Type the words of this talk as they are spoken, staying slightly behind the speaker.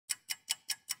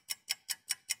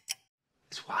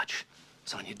This watch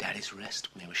was on your daddy's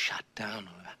wrist when he was shot down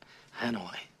over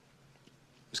Hanoi.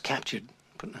 He was captured,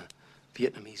 put in a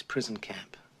Vietnamese prison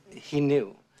camp. He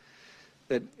knew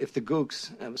that if the gooks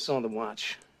ever saw the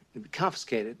watch, it'd be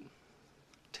confiscated,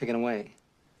 taken away.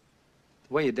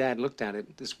 The way your dad looked at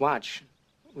it, this watch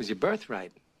was your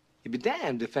birthright. You'd be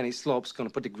damned if any slope's gonna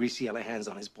put the greasy yellow hands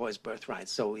on his boy's birthright,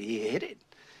 so he hid it.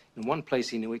 In one place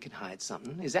he knew he could hide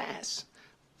something, his ass.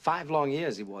 5 long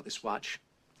years he wore this watch,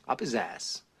 up his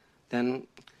ass. Then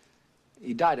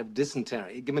he died of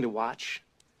dysentery. He gave me the watch.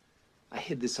 I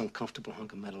hid this uncomfortable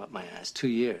hunk of metal up my ass 2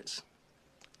 years.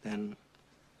 Then,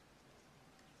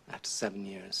 after 7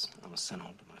 years, I was sent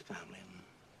home to my family.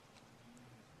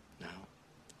 And now,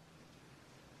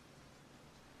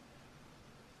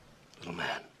 little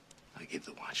man, I give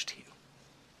the watch to you.